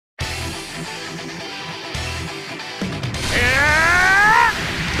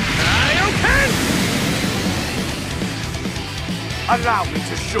Allow me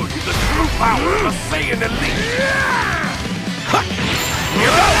to show you the true power of a Saiyan elite!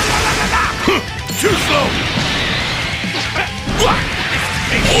 Here goes! Too slow!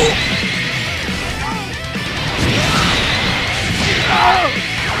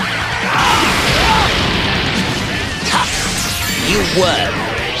 You worm!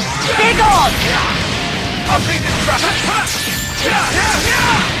 Big on! I'll beat this trap!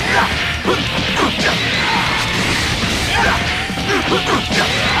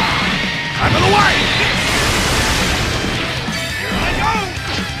 I'm in the way! Here I go!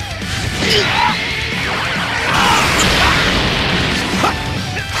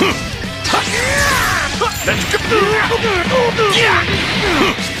 Let's go!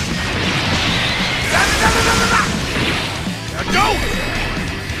 Now go!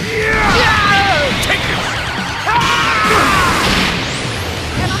 Take it!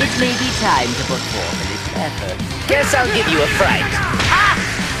 It may be time to put forth a little effort. Guess I'll give you a fright.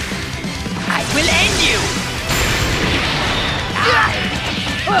 I will end you!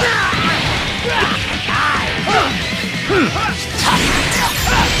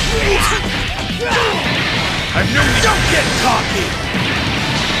 I've known you don't get cocky!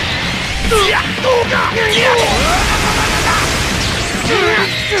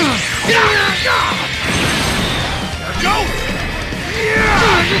 Now go!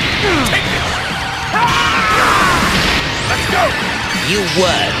 Take it! Let's go! You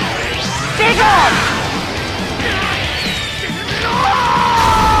worm! Big on!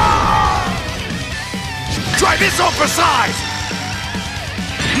 Try this on for size!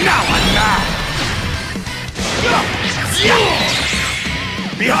 Now I'm mad!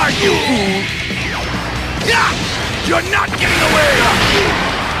 Behind you, fool! You're not getting away!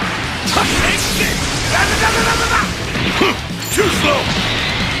 Take this! Too slow!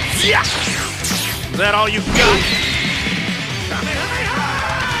 Is that all you got?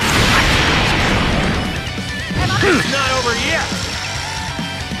 It's not over yet!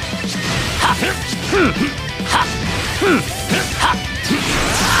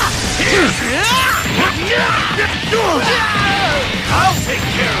 I'll take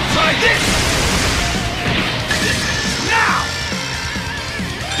care of this! Now!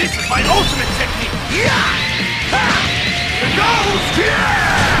 This is my ultimate technique! Here goes!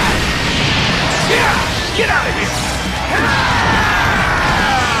 Get out of here!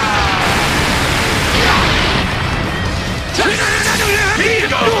 Here you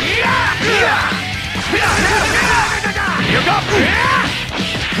go! Here you go!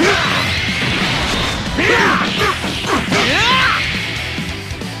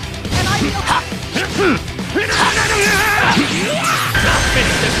 I'll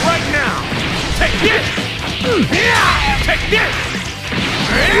finish this right now! Take this! Take this!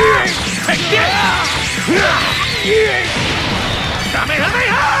 Take this!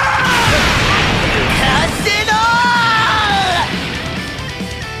 Kamehameha! Cast it all!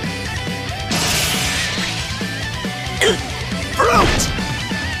 Fruit!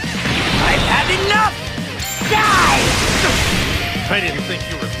 I've had enough! Die! I didn't think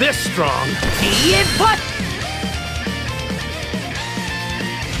you were this strong. Input!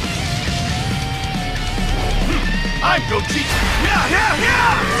 I'm Gogeta!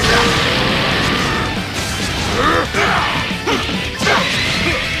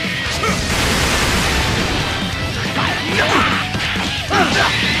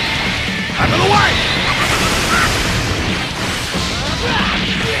 I'm in the way!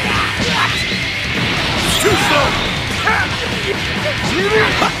 Too slow!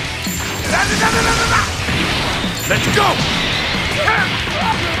 Let's go!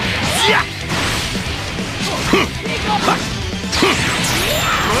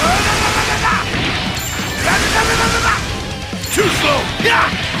 Too slow!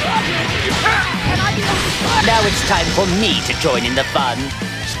 Now it's time for me to join in the fun.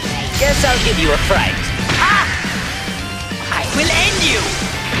 Guess I'll give you a fright. I will end you!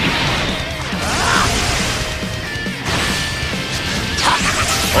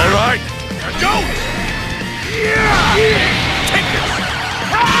 All right, now go! Take it!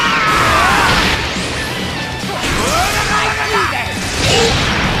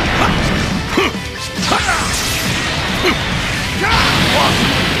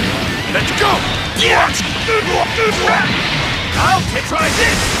 Let's go! I'll try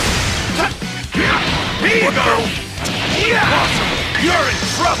this! Here you go! Awesome! You're in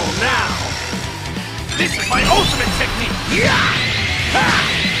trouble now! This is my ultimate technique! Here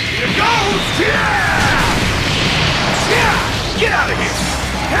goes! Get out of here!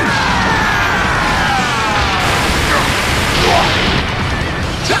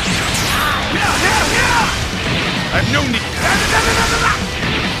 I've no need...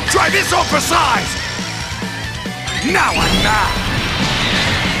 Try this ultra size! Now I'm mad!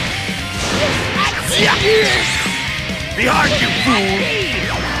 Behind you, fool!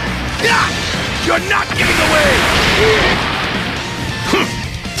 You're not getting away!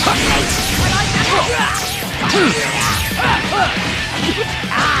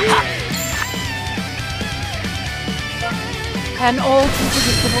 An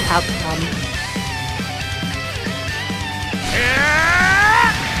all-too-predictable outcome.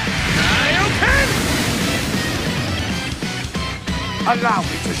 Allow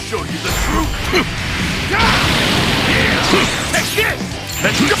me to show you the truth! Take this!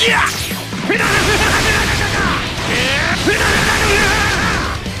 Let's go!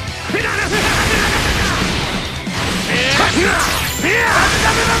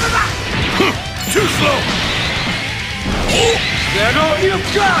 Too slow! That's all you've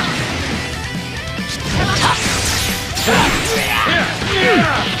got!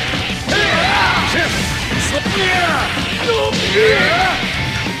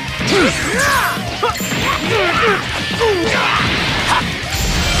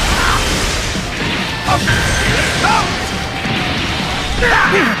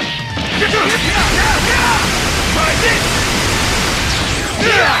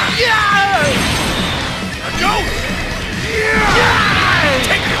 Go!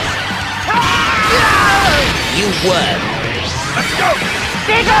 Take it! You worm. Let's go!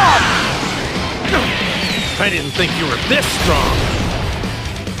 Dig on! I didn't think you were this strong.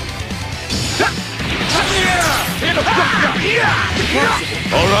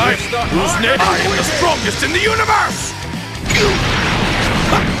 All right, who's next? I am the strongest in the universe!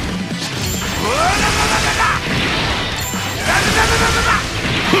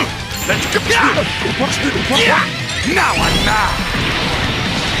 Let's go! Now I'm mad!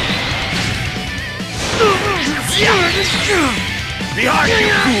 Behind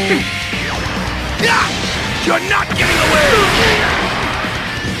you, fool! You're not getting away!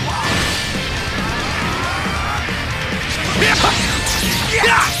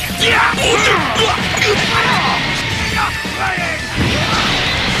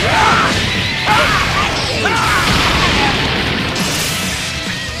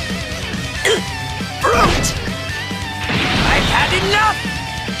 Brute! I've had enough!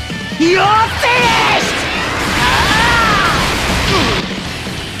 You're finished!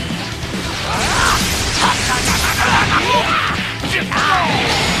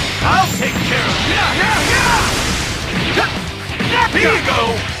 I'll take care of you! Here you go!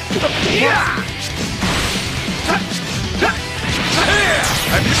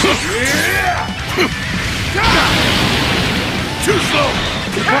 Too slow!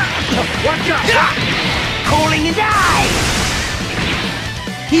 Watch out! Calling and die!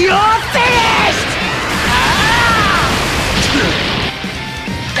 You're finished!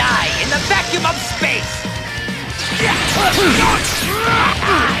 Die in the vacuum of space!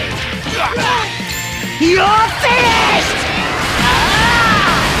 You're finished!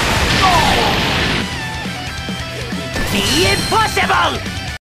 The impossible!